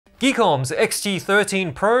GEEKOM's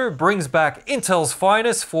XT13 Pro brings back Intel's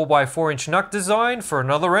finest 4x4-inch NUC design for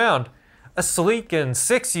another round. A sleek and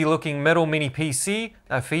sexy looking metal mini PC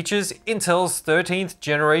that features Intel's 13th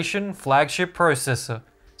generation flagship processor.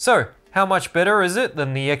 So, how much better is it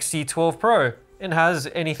than the XT12 Pro? And has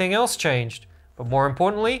anything else changed? But more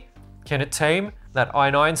importantly, can it tame that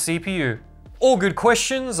i9 CPU? All good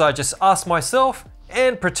questions I just asked myself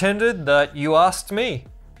and pretended that you asked me.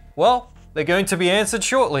 Well, they're going to be answered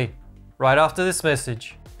shortly, right after this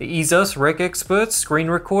message. The EaseUS Rec Expert screen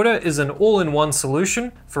recorder is an all-in-one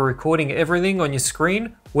solution for recording everything on your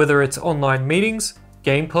screen, whether it's online meetings,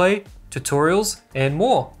 gameplay, tutorials, and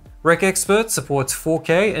more. Rec Expert supports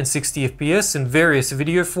 4K and 60 FPS in various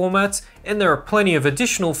video formats, and there are plenty of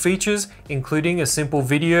additional features, including a simple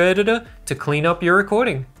video editor to clean up your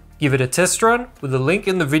recording. Give it a test run with a link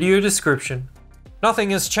in the video description.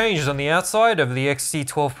 Nothing has changed on the outside of the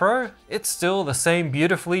XT12 Pro. It's still the same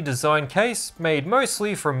beautifully designed case, made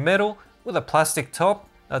mostly from metal with a plastic top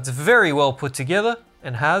that's very well put together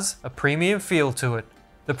and has a premium feel to it.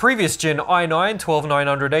 The previous gen i9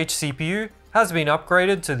 12900H CPU has been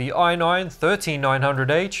upgraded to the i9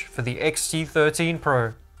 13900H for the XT13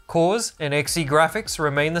 Pro. Cores and Xe graphics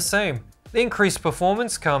remain the same. The increased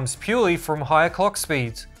performance comes purely from higher clock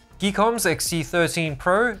speeds. GEEKOM's XT13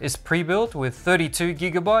 Pro is pre-built with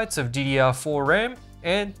 32GB of DDR4 RAM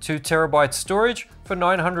and 2TB storage for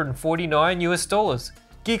 $949 US.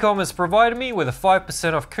 GEEKOM has provided me with a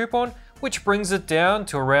 5% off coupon, which brings it down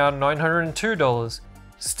to around $902.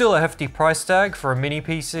 Still a hefty price tag for a mini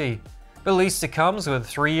PC, but at least it comes with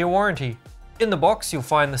a 3-year warranty. In the box you'll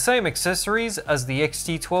find the same accessories as the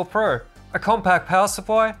XT12 Pro, a compact power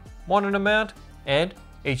supply, monitor mount, and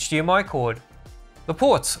HDMI cord. The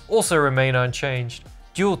ports also remain unchanged.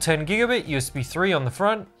 Dual 10GB USB 3 on the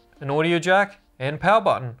front, an audio jack, and power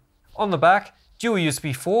button. On the back, dual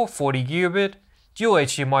USB 4 40GB, dual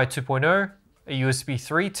HDMI 2.0, a USB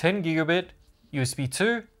 3 10GB, USB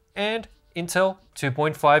 2, and Intel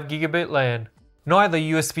 2.5GB LAN. Neither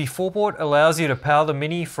USB 4 port allows you to power the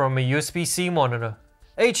Mini from a USB-C monitor.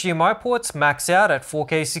 HDMI ports max out at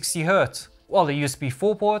 4K 60Hz, while the USB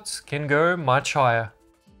 4 ports can go much higher.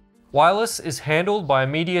 Wireless is handled by a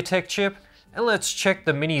MediaTek chip, and let's check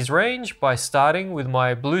the Mini's range by starting with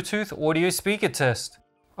my Bluetooth audio speaker test.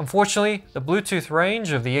 Unfortunately, the Bluetooth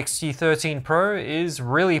range of the XT13 Pro is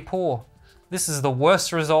really poor. This is the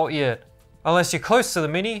worst result yet. Unless you're close to the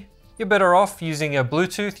Mini, you're better off using a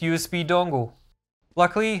Bluetooth USB dongle.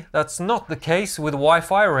 Luckily, that's not the case with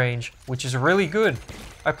Wi-Fi range, which is really good.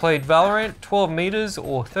 I played Valorant 12 meters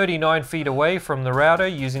or 39 feet away from the router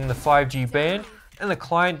using the 5G band, and the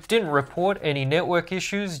client didn't report any network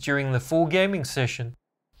issues during the full gaming session.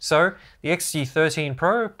 So, the XT13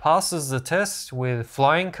 Pro passes the test with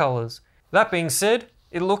flying colors. That being said,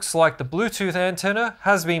 it looks like the Bluetooth antenna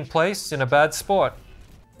has been placed in a bad spot.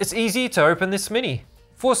 It's easy to open this Mini.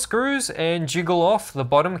 4 screws and jiggle off the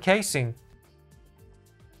bottom casing.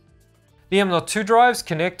 The M.2 drives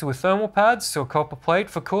connect with thermal pads to a copper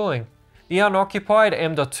plate for cooling. The unoccupied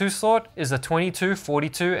M.2 slot is a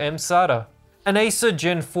 2242M SATA. An Acer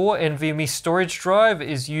Gen 4 NVMe storage drive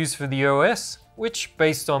is used for the OS, which,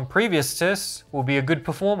 based on previous tests, will be a good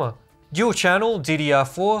performer. Dual channel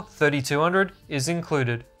DDR4 3200 is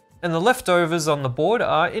included. And the leftovers on the board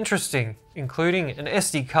are interesting, including an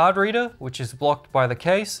SD card reader, which is blocked by the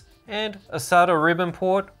case, and a SATA ribbon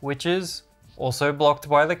port, which is also blocked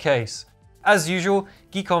by the case. As usual,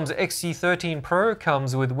 GEEKOM's XT13 Pro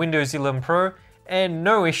comes with Windows 11 Pro, and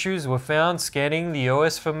no issues were found scanning the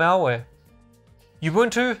OS for malware.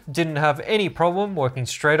 Ubuntu didn't have any problem working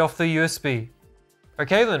straight off the USB.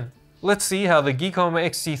 Okay then, let's see how the GEEKOM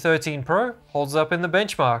XT13 Pro holds up in the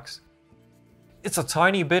benchmarks. It's a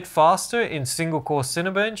tiny bit faster in single-core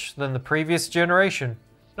Cinebench than the previous generation,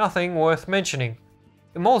 nothing worth mentioning.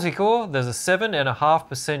 In multi-core, there's a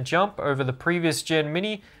 7.5% jump over the previous gen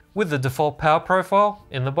Mini with the default power profile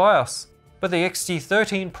in the BIOS. But the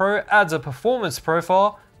XT13 Pro adds a performance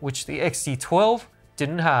profile which the XT12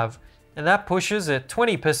 didn't have, and that pushes it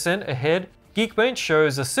 20% ahead. Geekbench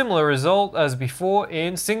shows a similar result as before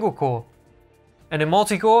in single core. And in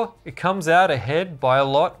multi-core, it comes out ahead by a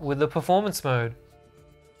lot with the performance mode.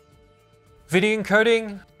 Video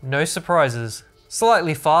encoding, no surprises.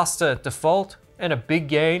 Slightly faster at default, and a big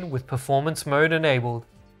gain with performance mode enabled.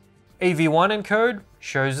 AV1 encode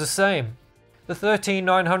shows the same. The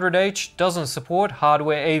 13900H doesn't support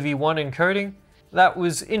hardware AV1 encoding. That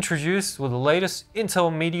was introduced with the latest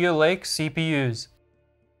Intel Meteor Lake CPUs.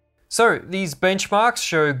 So these benchmarks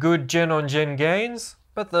show good gen-on-gen gains,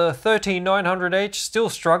 but the 13900H still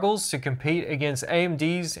struggles to compete against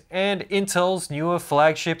AMD's and Intel's newer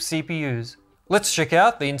flagship CPUs. Let's check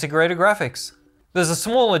out the integrated graphics. There's a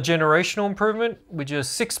smaller generational improvement with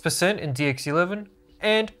just 6% in DX11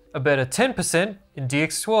 and a better 10% in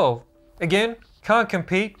DX12. Again, can't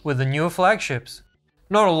compete with the newer flagships.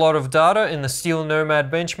 Not a lot of data in the Steel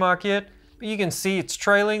Nomad benchmark yet, but you can see it's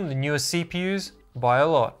trailing the newer CPUs by a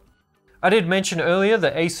lot. I did mention earlier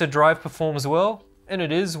that Acer drive performs well, and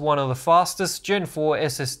it is one of the fastest Gen 4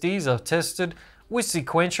 SSDs I've tested with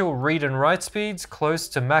sequential read and write speeds close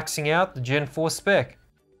to maxing out the Gen 4 spec.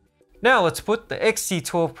 Now let's put the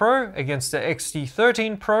XT12 Pro against the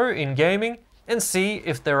XT13 Pro in gaming and see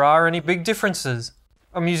if there are any big differences.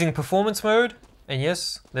 I'm using performance mode, and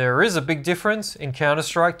yes, there is a big difference in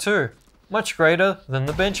Counter-Strike 2, much greater than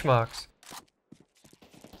the benchmarks.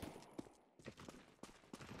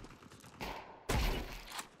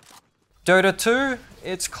 Dota 2,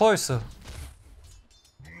 it's closer.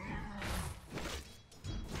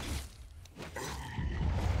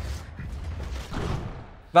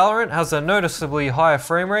 Valorant has a noticeably higher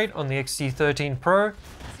frame rate on the XT13 Pro.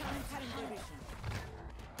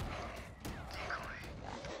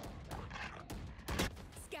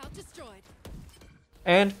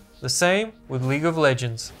 And the same with League of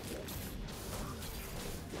Legends.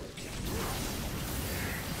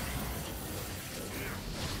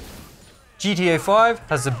 GTA 5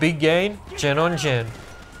 has a big gain gen on gen.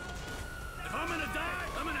 If I'm gonna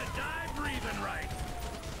die breathing right.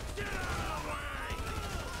 Get out of the way!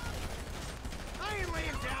 I ain't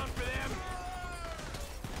laying down for them.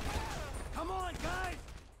 Come on, guys!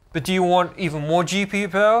 But do you want even more GPU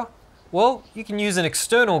power? Well, you can use an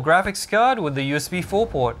external graphics card with the USB 4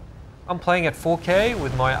 port. I'm playing at 4K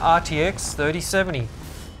with my RTX 3070.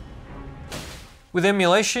 With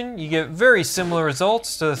emulation, you get very similar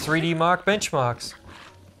results to the 3D Mark benchmarks.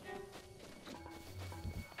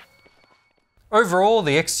 Overall,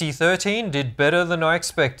 the XT13 did better than I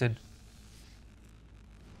expected.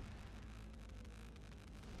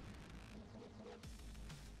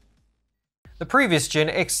 The previous gen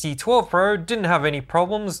XT12 Pro didn't have any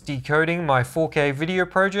problems decoding my 4K video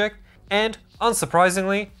project, and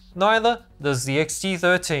unsurprisingly, neither does the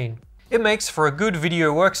XT13. It makes for a good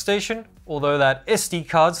video workstation, although that SD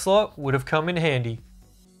card slot would have come in handy.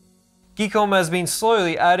 GEEKOM has been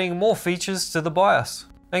slowly adding more features to the BIOS.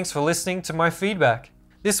 Thanks for listening to my feedback.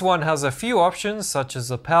 This one has a few options such as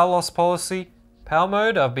the power loss policy, power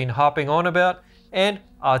mode I've been harping on about, and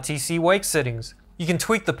RTC wake settings. You can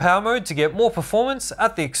tweak the power mode to get more performance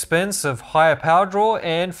at the expense of higher power draw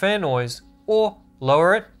and fan noise, or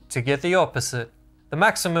lower it to get the opposite. The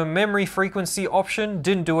maximum memory frequency option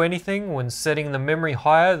didn't do anything when setting the memory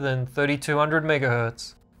higher than 3200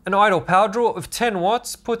 MHz. An idle power draw of 10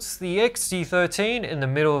 watts puts the XT13 in the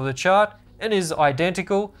middle of the chart and is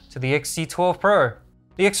identical to the XT12 Pro.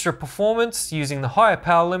 The extra performance using the higher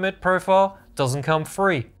power limit profile doesn't come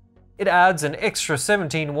free. It adds an extra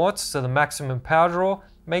 17 watts to the maximum power draw,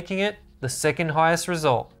 making it the second highest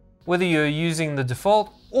result. Whether you're using the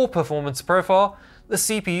default or performance profile, the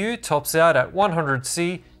CPU tops out at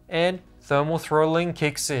 100C and thermal throttling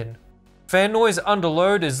kicks in. Fan noise under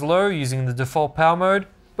load is low using the default power mode,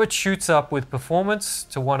 but shoots up with performance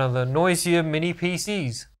to one of the noisier mini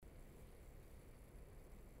PCs.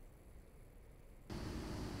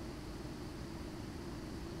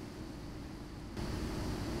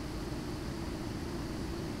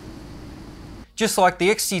 Just like the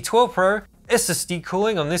XT12 Pro, SSD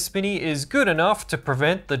cooling on this mini is good enough to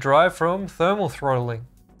prevent the drive from thermal throttling.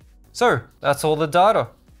 So that's all the data.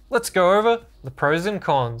 Let's go over the pros and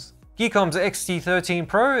cons. GEEKOM's XT13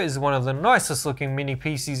 Pro is one of the nicest looking mini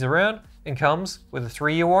PCs around and comes with a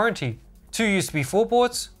 3-year warranty. 2 USB 4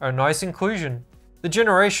 ports are a nice inclusion. The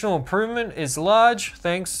generational improvement is large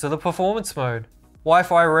thanks to the performance mode.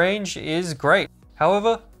 Wi-Fi range is great.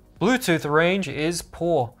 However, Bluetooth range is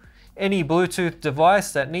poor. Any Bluetooth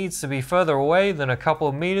device that needs to be further away than a couple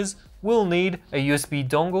of meters will need a USB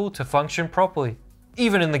dongle to function properly.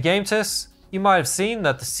 Even in the game tests, you might have seen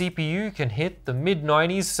that the CPU can hit the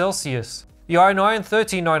mid-90s Celsius. The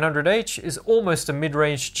i9-13900H is almost a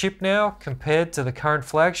mid-range chip now compared to the current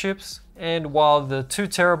flagships, and while the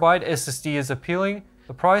 2TB SSD is appealing,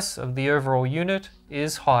 the price of the overall unit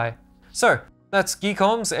is high. So that's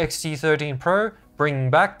GEEKOM's XT13 Pro,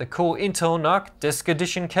 bringing back the cool Intel NUC Desk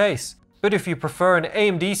Edition case. But if you prefer an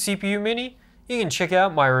AMD CPU mini, you can check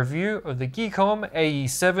out my review of the GEEKOM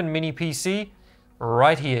AE7 mini PC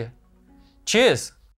right here. Cheers!